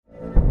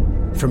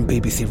From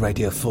BBC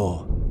Radio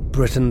 4,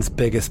 Britain's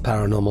biggest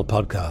paranormal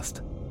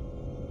podcast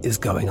is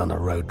going on a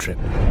road trip.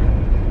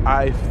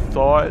 I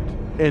thought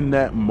in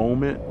that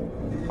moment,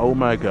 oh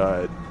my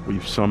God,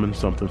 we've summoned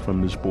something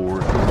from this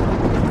board.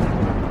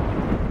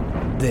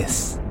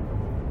 This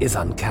is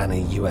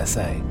Uncanny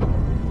USA.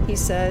 He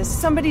says,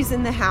 somebody's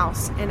in the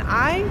house, and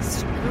I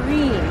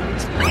screamed.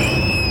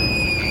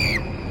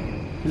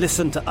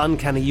 Listen to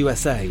Uncanny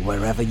USA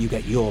wherever you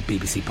get your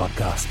BBC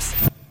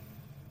podcasts,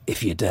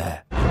 if you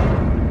dare.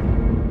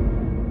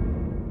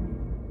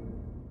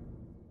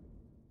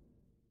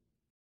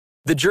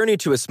 The journey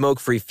to a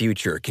smoke-free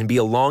future can be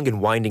a long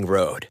and winding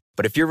road.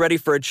 But if you're ready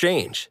for a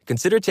change,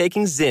 consider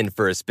taking Zyn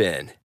for a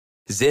spin.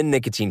 Zyn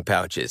nicotine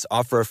pouches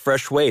offer a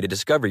fresh way to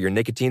discover your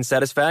nicotine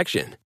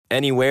satisfaction.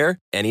 Anywhere,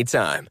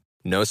 anytime.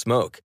 No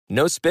smoke,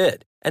 no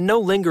spit, and no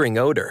lingering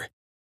odor.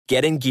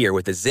 Get in gear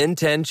with the Zyn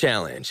 10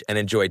 Challenge and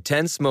enjoy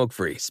 10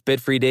 smoke-free,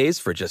 spit-free days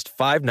for just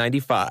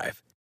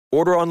 $5.95.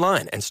 Order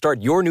online and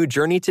start your new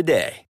journey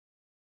today.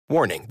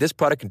 Warning, this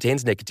product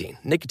contains nicotine.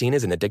 Nicotine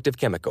is an addictive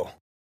chemical.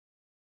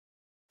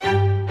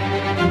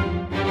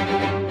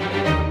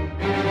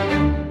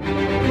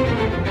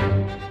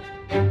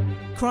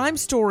 Crime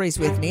Stories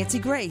with Nancy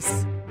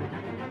Grace.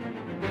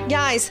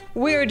 Guys,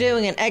 we're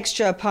doing an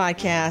extra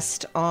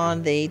podcast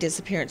on the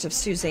disappearance of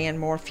Suzanne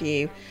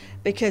Morphew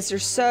because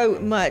there's so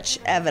much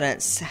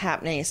evidence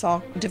happening. It's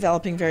all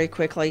developing very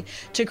quickly.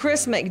 To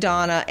Chris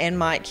McDonough and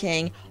Mike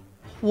King,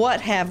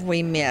 what have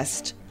we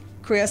missed?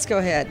 Chris, go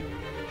ahead.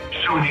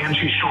 So,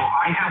 Nancy,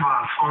 I have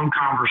a phone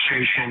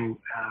conversation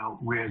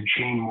with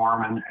Gene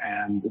Moorman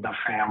and the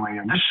family,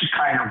 and this is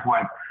kind of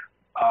what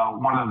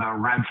one of the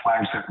red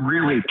flags that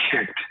really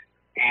kicked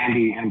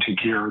Andy into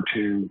gear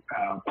to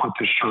put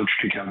this search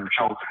together.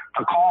 So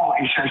the call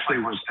essentially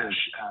was this.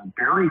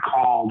 Barry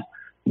called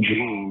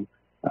Gene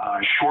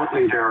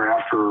shortly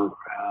thereafter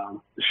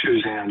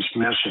Suzanne's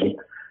missing,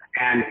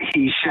 and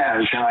he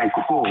says, and I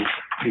quote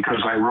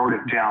because I wrote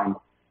it down,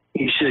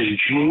 he says,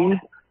 "Gene,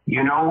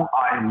 you know,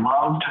 I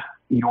loved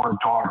your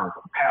daughter,"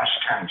 past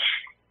tense.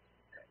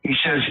 He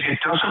says, "It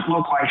doesn't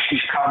look like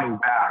she's coming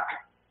back,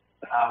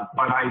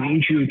 but I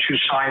need you to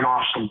sign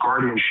off some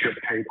guardianship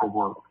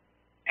paperwork."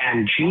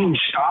 And Gene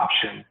stops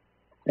him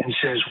and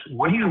says,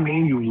 "What do you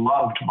mean you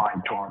loved my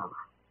daughter?"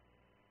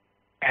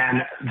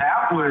 And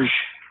that was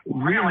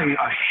really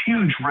a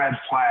huge red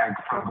flag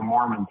for the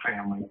Moorman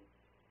family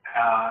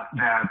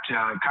that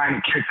kind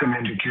of kicked them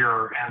into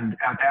gear. And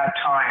at that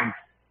time,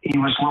 he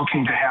was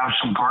looking to have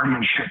some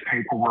guardianship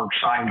paperwork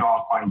signed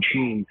off by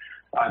Gene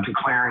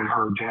declaring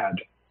her dead.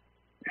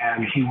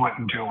 And he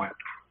wouldn't do it.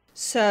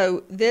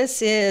 So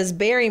this is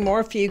Barry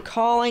Morphew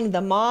calling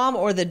the mom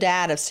or the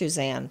dad of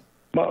Suzanne?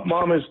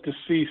 Mom is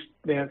deceased,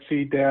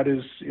 Nancy. Dad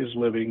is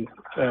living,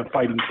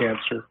 fighting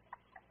cancer.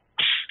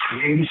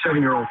 The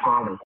 87-year-old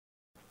father.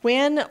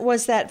 When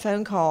was that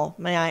phone call,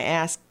 may I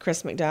ask,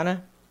 Chris McDonough?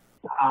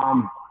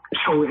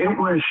 So it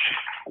was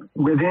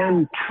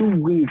within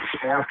 2 weeks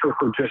after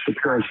her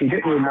disappearance. He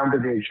didn't remember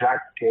the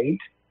exact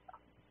date,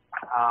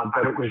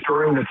 but it was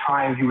during the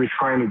time he was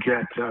trying to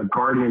get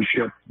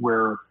guardianship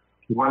where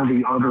one of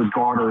the other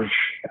daughters,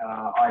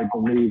 I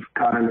believe,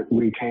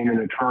 retained an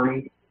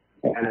attorney.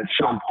 And at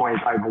some point,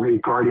 I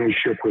believe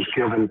guardianship was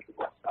given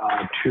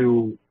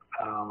to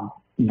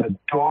the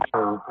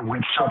daughter,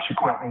 which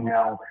subsequently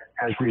now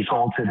has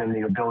resulted in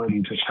the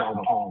ability to sell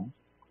the home.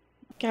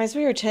 Guys,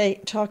 we are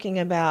talking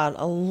about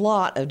a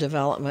lot of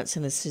developments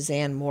in the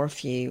Suzanne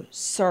Morphew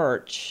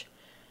search.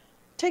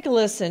 Take a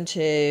listen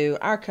to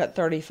our Cut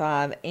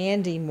 35,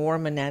 Andy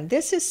Moorman. Now,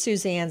 this is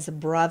Suzanne's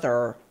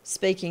brother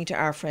speaking to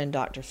our friend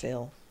Dr.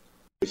 Phil.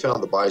 We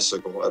found the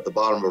bicycle at the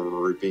bottom of a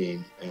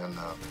ravine, and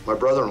my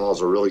brother-in-law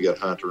is a really good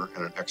hunter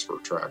and an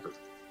expert tracker.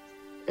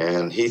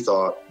 And he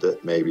thought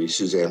that maybe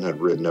Suzanne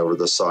had ridden over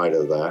the side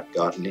of that,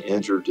 gotten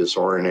injured,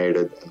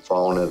 disorientated, and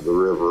fallen into the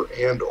river,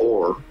 and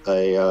or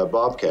a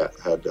bobcat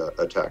had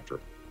attacked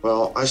her.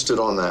 Well, I stood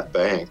on that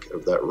bank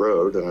of that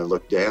road, and I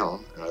looked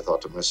down, and I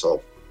thought to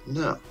myself,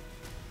 no,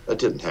 that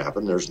didn't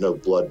happen. There's no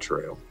blood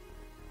trail.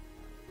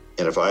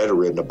 And if I had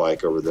ridden a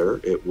bike over there,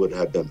 it would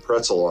have been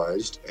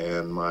pretzelized,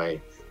 and my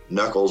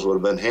knuckles would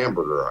have been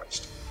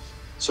hamburgerized.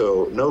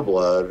 So no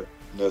blood,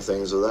 no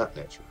things of that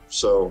nature.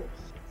 So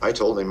I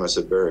told him, I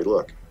said, Barry,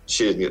 look,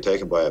 she didn't get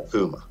taken by a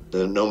puma.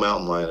 There's no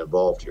mountain lion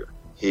involved here.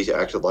 He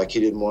acted like he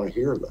didn't want to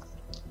hear that.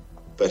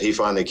 But he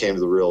finally came to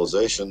the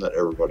realization that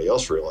everybody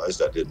else realized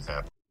that didn't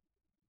happen.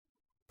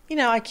 You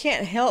know, I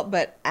can't help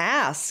but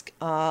ask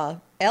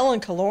Ellen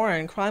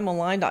Kaloran,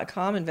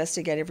 crimeonline.com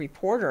investigative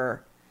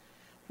reporter,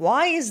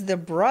 why is the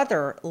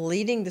brother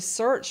leading the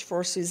search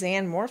for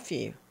Suzanne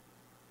Morphew?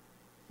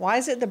 Why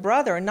is it the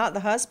brother and not the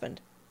husband?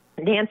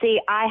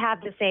 Nancy, I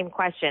have the same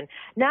question.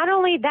 Not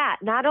only that,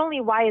 not only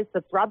why is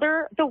the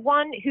brother the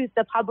one who's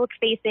the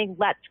public-facing,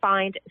 let's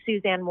find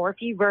Suzanne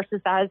Morphew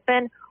versus the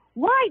husband,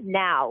 why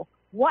now?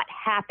 What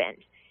happened?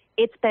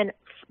 It's been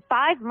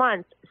 5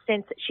 months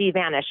since she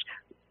vanished.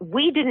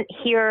 We didn't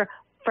hear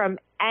from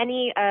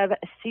any of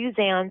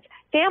Suzanne's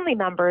family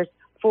members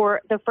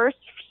for the first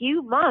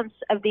few months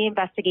of the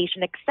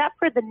investigation, except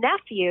for the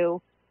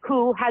nephew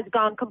who has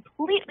gone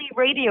completely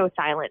radio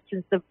silent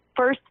since the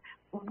first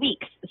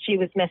weeks she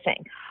was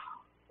missing.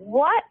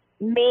 What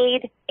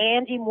made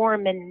Andy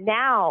Mormon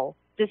now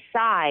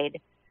decide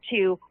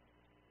to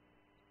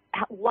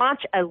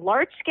launch a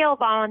large-scale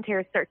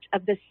volunteer search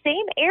of the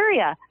same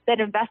area that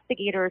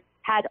investigators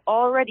had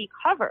already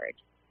covered?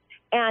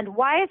 And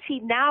why is he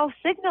now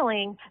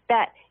signaling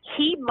that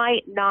he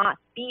might not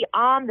be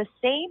on the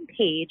same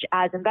page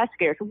as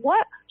investigators?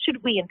 What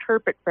should we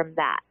interpret from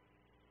that?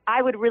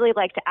 I would really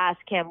like to ask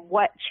him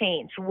what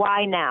changed.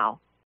 Why now?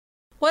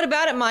 What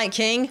about it, Mike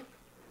King?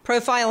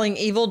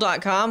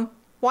 ProfilingEvil.com.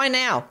 Why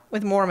now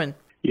with Mormon?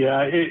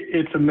 Yeah,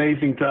 it's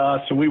amazing to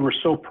us, and we were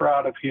so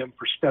proud of him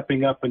for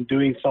stepping up and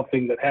doing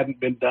something that hadn't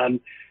been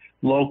done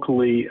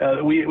locally.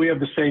 We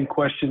have the same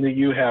question that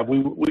you have.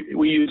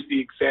 We use the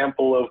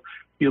example of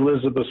the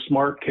Elizabeth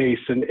Smart case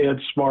and Ed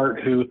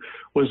Smart, who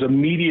was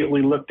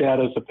immediately looked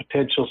at as a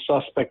potential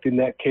suspect in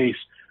that case,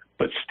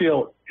 but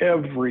still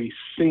every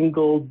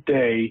single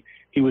day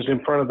he was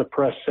in front of the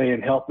press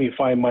saying, "Help me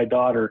find my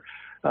daughter."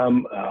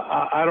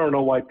 I don't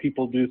know why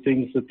people do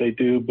things that they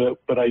do,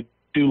 but I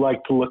do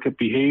like to look at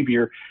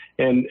behavior,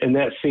 and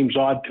that seems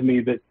odd to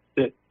me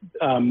that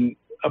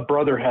a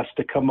brother has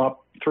to come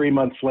up 3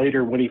 months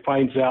later when he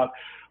finds out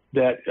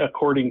that,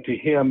 according to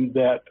him,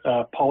 that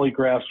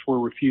polygraphs were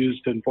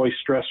refused and voice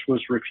stress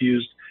was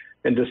refused,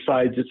 and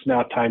decides it's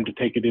now time to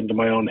take it into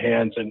my own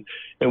hands.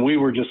 And we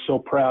were just so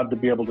proud to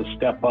be able to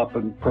step up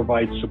and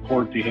provide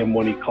support to him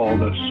when he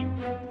called us.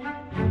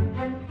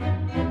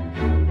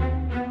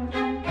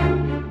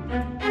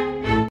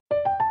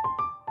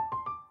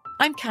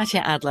 I'm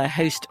Katya Adler,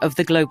 host of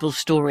The Global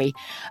Story.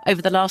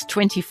 Over the last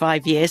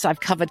 25 years, I've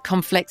covered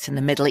conflicts in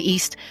the Middle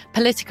East,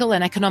 political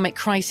and economic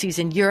crises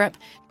in Europe,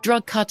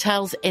 drug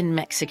cartels in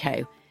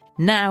Mexico.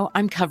 Now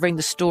I'm covering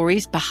the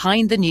stories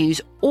behind the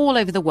news all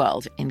over the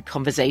world in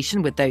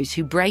conversation with those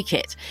who break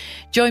it.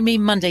 Join me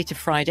Monday to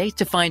Friday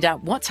to find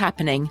out what's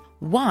happening,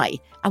 why,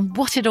 and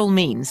what it all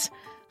means.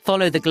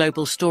 Follow The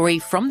Global Story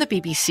from the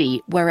BBC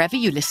wherever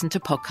you listen to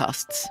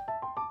podcasts.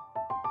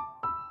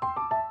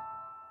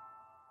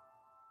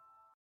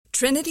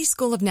 Trinity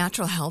School of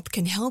Natural Health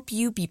can help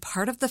you be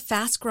part of the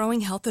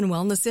fast-growing health and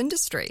wellness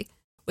industry.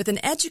 With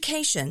an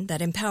education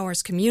that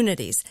empowers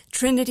communities,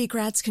 Trinity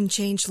grads can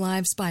change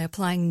lives by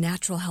applying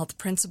natural health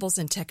principles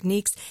and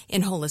techniques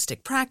in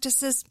holistic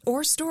practices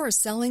or stores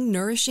selling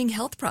nourishing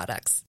health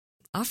products.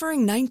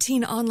 Offering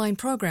 19 online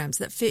programs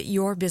that fit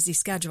your busy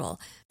schedule,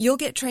 you'll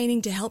get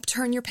training to help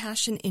turn your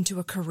passion into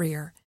a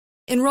career.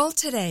 Enroll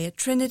today at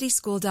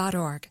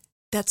trinityschool.org.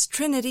 That's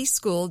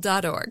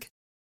trinityschool.org.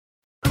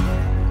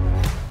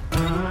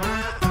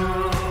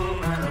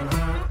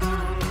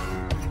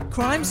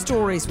 Crime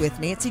Stories with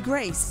Nancy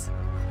Grace.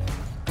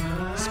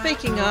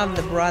 Speaking of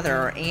the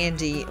brother,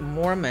 Andy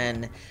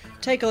Mormon,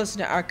 take a listen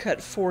to our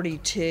Cut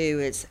 42.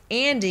 It's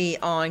Andy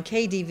on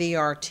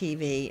KDVR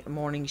TV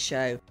morning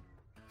show.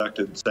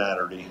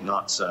 Saturday,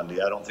 not Sunday.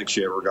 I don't think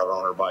she ever got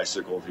on her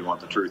bicycle, if you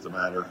want the truth of the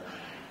matter.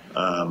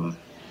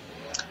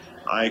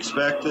 I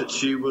expect that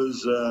she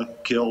was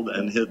killed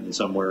and hidden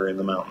somewhere in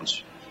the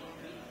mountains.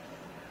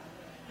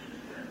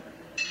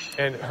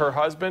 And her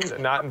husband,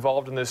 not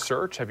involved in this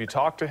search? Have you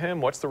talked to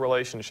him? What's the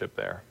relationship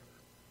there?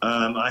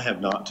 I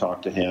have not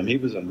talked to him. He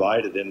was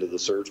invited into the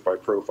search by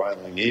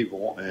Profiling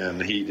Evil,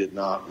 and he did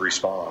not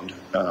respond.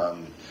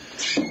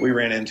 We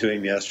ran into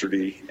him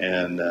yesterday,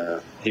 and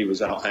he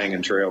was out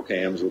hanging trail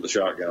cams with a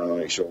shotgun on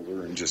his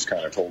shoulder and just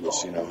kind of told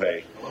us,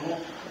 hey,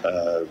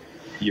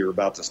 you're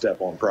about to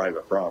step on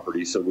private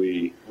property. So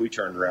we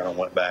turned around and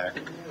went back.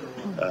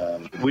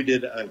 We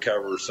did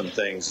uncover some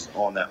things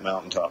on that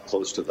mountaintop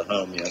close to the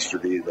home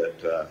yesterday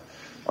that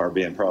are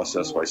being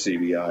processed by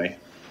CBI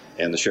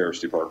and the Sheriff's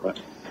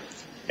Department.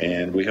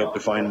 And we hope to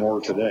find more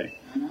today.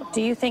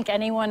 Do you think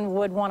anyone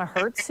would want to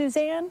hurt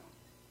Suzanne?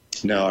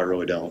 No, I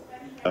really don't.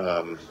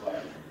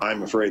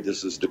 I'm afraid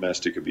this is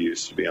domestic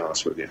abuse, to be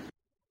honest with you.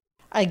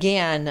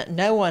 Again,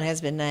 no one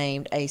has been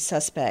named a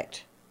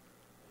suspect.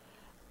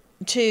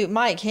 To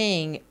Mike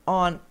King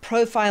on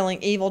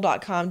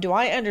ProfilingEvil.com, do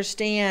I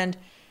understand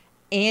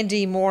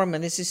Andy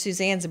Mormon, this is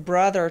Suzanne's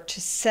brother,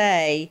 to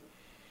say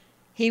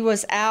he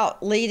was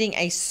out leading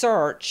a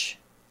search,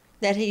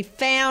 that he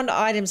found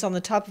items on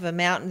the top of a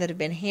mountain that had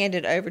been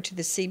handed over to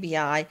the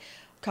CBI,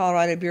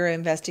 Colorado Bureau of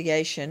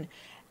Investigation,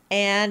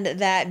 and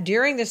that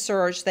during the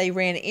search they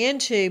ran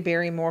into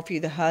Barry Morphew,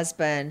 the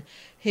husband,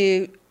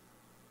 who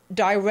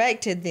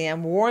directed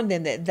them, warned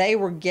them that they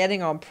were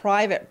getting on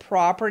private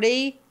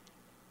property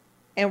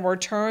and were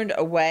turned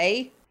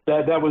away?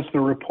 That was the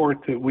report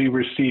that we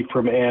received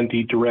from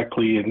Andy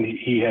directly, and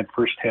he had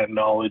firsthand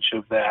knowledge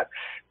of that.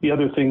 The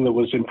other thing that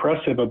was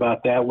impressive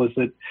about that was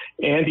that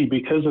Andy,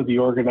 because of the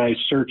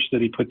organized search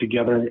that he put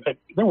together,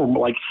 there were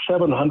like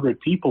 700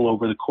 people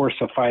over the course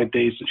of 5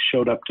 days that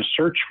showed up to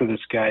search for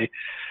this guy.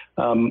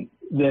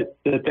 that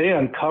they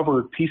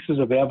uncovered pieces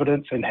of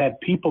evidence and had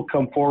people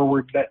come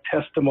forward. That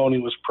testimony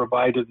was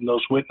provided and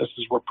those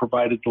witnesses were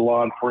provided to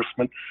law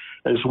enforcement,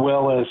 as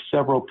well as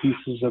several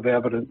pieces of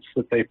evidence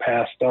that they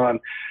passed on.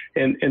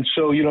 And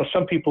so,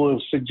 some people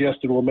have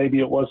suggested, well, maybe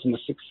it wasn't a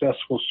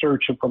successful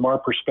search. And from our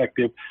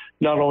perspective,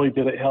 not only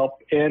did it help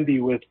Andy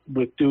with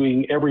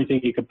doing everything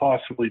he could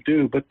possibly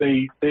do, but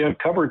they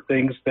uncovered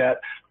things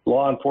that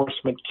law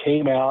enforcement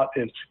came out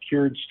and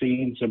secured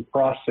scenes and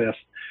processed.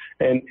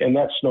 And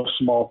that's no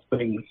small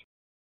thing.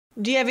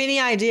 Do you have any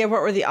idea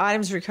what were the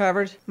items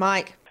recovered,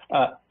 Mike?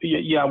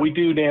 Yeah, we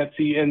do,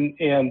 Nancy,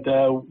 and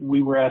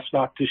we were asked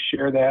not to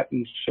share that,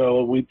 and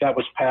so that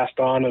was passed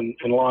on, and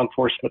law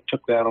enforcement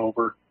took that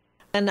over.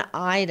 An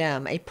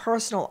item, a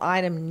personal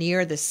item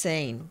near the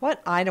scene.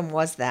 What item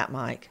was that,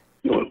 Mike?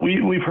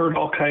 We've heard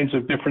all kinds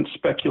of different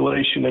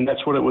speculation, and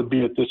that's what it would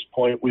be at this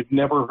point. We've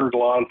never heard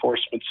law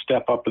enforcement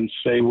step up and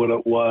say what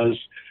it was.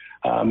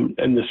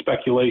 And the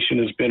speculation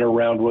has been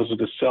around, was it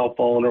a cell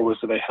phone or was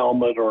it a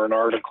helmet or an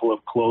article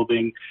of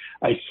clothing?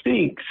 I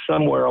think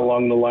somewhere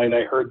along the line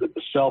I heard that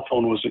the cell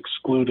phone was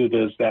excluded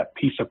as that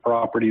piece of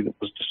property that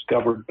was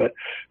discovered, but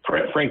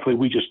frankly,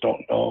 we just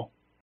don't know.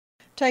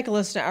 Take a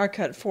listen to our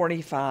Cut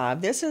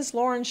 45. This is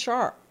Lauren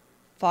Sharp,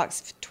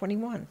 Fox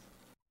 21.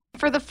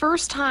 For the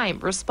first time,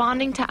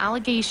 responding to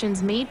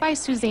allegations made by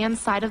Suzanne's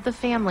side of the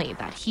family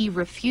that he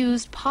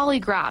refused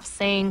polygraphs,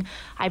 saying,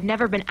 "I've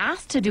never been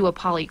asked to do a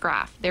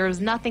polygraph. There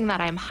is nothing that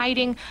I'm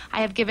hiding.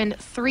 I have given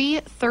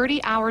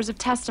 30 hours of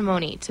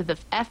testimony to the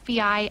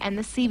FBI and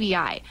the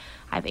CBI.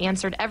 I've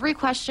answered every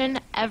question,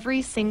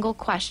 every single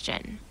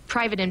question."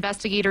 Private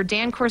investigator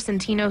Dan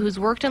Corsentino, who's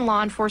worked in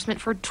law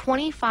enforcement for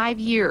 25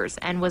 years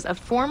and was a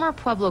former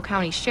Pueblo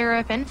County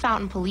sheriff and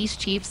Fountain police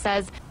chief,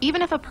 says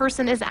even if a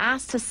person is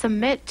asked to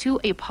submit to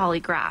a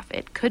polygraph,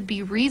 it could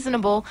be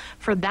reasonable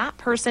for that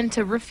person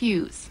to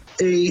refuse.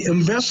 An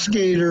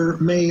investigator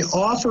may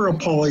offer a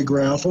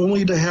polygraph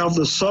only to have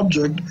the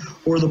subject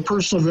or the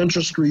person of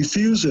interest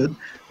refuse it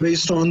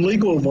based on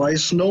legal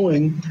advice,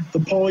 knowing the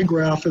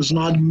polygraph is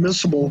not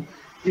admissible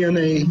in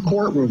a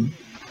courtroom.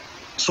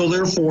 So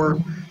therefore,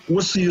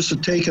 what's the use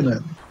of taking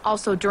it?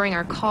 Also during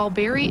our call,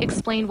 Barry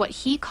explained what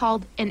he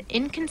called an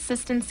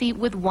inconsistency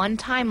with one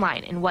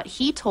timeline and what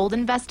he told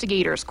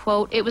investigators,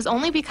 quote, "It was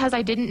only because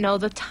I didn't know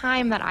the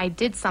time that I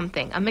did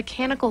something, a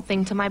mechanical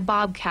thing to my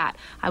Bobcat.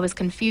 I was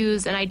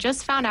confused and I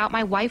just found out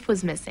my wife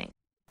was missing."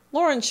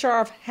 Lauren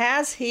Sharp,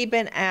 has he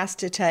been asked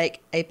to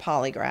take a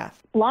polygraph?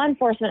 Law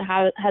enforcement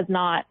has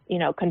not,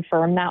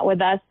 confirmed that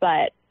with us,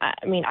 but I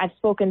mean, I've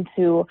spoken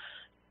to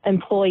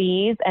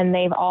employees and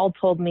they've all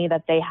told me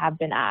that they have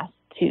been asked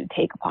to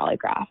take a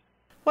polygraph.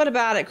 What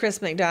about it, Chris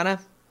McDonough?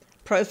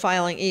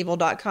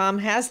 ProfilingEvil.com.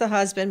 Has the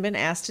husband been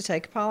asked to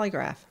take a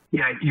polygraph?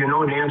 Yeah,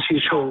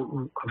 Nancy,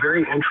 so a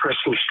very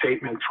interesting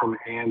statement from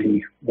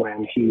Andy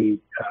when he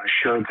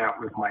shared that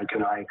with Mike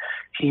and I.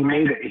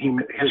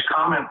 His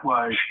comment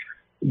was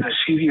the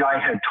CBI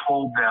had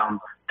told them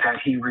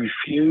that he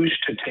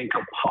refused to take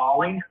a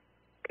poly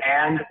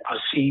and a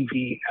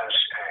CVSA.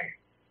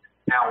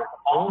 Now,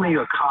 only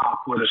a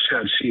cop would have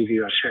said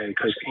CVSA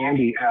because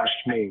Andy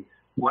asked me,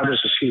 what is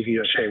a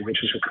CVSA,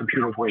 which is a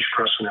computer voice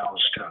stress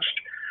analysis test,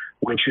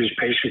 which is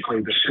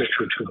basically the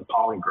sister to the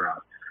polygraph.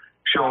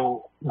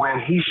 So when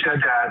he said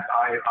that,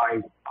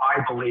 I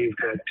believe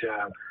that,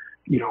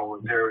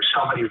 there was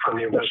somebody from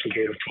the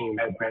investigative team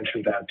had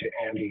mentioned that to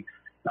Andy,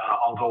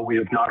 although we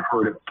have not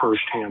heard it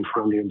firsthand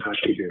from the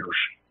investigators.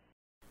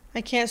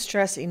 I can't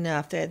stress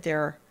enough that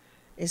there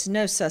is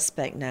no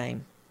suspect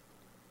name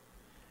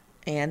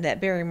and that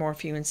Barry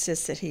Morphew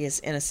insists that he is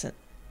innocent.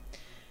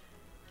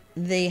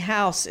 The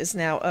house is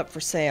now up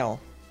for sale.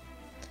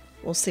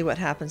 We'll see what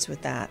happens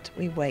with that.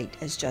 We wait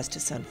as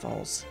justice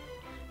unfolds.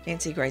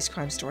 Nancy Grace,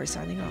 Crime Story,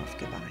 signing off.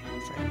 Goodbye,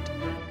 friend.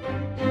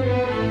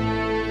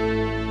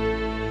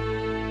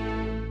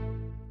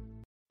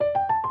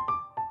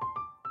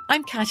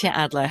 I'm Katya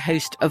Adler,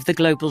 host of The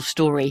Global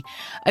Story.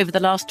 Over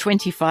the last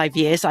 25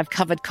 years, I've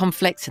covered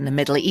conflicts in the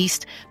Middle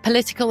East,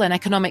 political and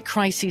economic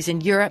crises in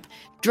Europe,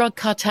 drug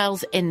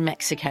cartels in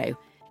Mexico.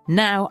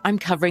 Now I'm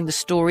covering the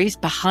stories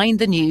behind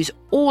the news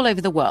all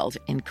over the world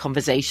in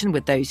conversation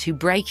with those who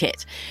break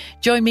it.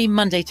 Join me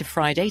Monday to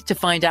Friday to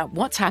find out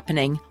what's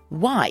happening,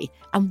 why,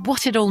 and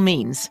what it all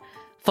means.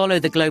 Follow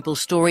The Global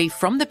Story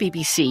from the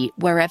BBC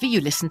wherever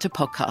you listen to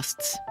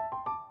podcasts.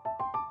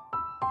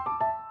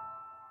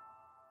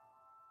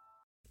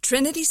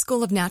 Trinity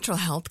School of Natural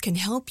Health can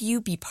help you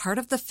be part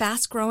of the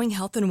fast-growing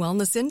health and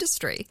wellness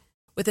industry.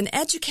 With an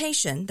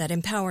education that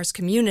empowers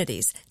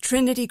communities,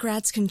 Trinity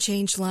grads can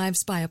change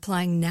lives by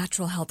applying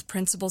natural health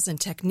principles and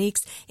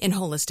techniques in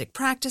holistic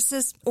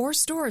practices or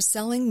stores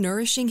selling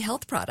nourishing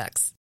health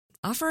products.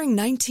 Offering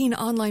 19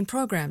 online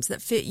programs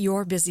that fit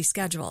your busy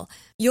schedule,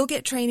 you'll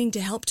get training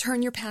to help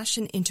turn your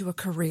passion into a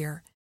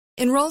career.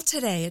 Enroll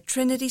today at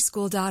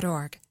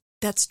trinityschool.org.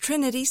 That's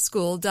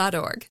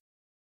trinityschool.org.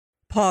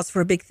 Pause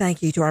for a big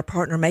thank you to our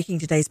partner making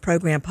today's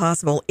program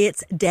possible.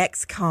 It's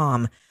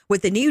Dexcom.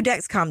 With the new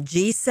Dexcom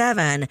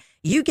G7,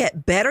 you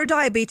get better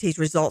diabetes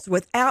results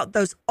without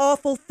those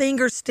awful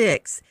finger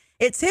sticks.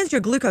 It sends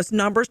your glucose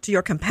numbers to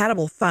your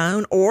compatible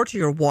phone or to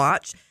your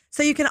watch,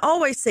 so you can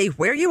always see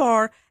where you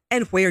are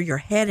and where you're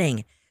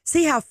heading.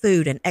 See how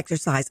food and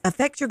exercise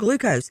affect your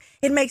glucose.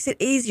 It makes it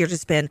easier to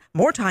spend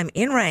more time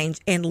in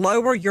range and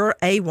lower your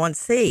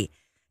A1C.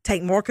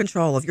 Take more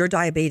control of your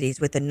diabetes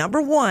with the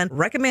 #1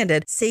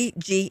 recommended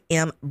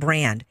CGM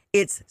brand.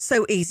 It's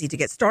so easy to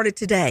get started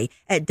today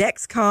at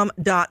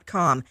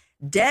Dexcom.com.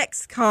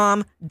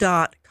 Dexcom.com.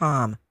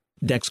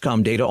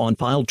 Dexcom data on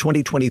file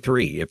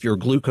 2023. If your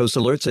glucose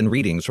alerts and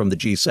readings from the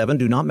G7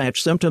 do not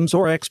match symptoms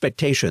or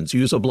expectations,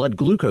 use a blood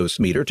glucose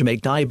meter to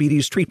make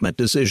diabetes treatment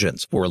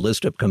decisions. For a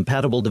list of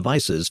compatible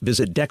devices,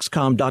 visit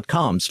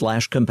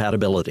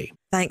Dexcom.com/compatibility.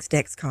 Thanks,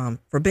 Dexcom,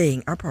 for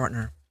being our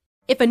partner.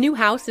 If a new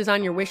house is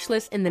on your wish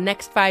list in the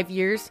next 5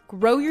 years,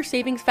 grow your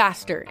savings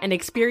faster and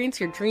experience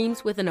your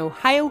dreams with an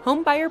Ohio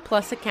Homebuyer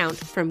Plus account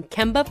from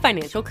Kemba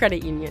Financial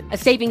Credit Union. A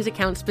savings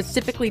account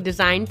specifically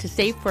designed to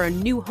save for a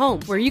new home,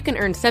 where you can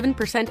earn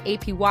 7%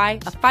 APY,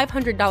 a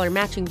 $500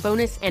 matching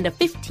bonus, and a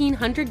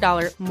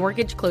 $1,500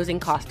 mortgage closing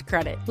cost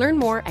credit. Learn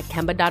more at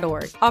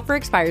Kemba.org. Offer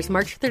expires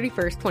March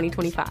 31st,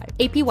 2025.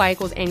 APY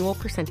equals annual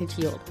percentage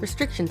yield.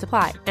 Restrictions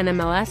apply.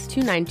 NMLS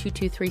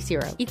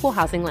 292230. Equal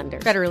housing lender.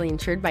 Federally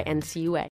insured by NCUA.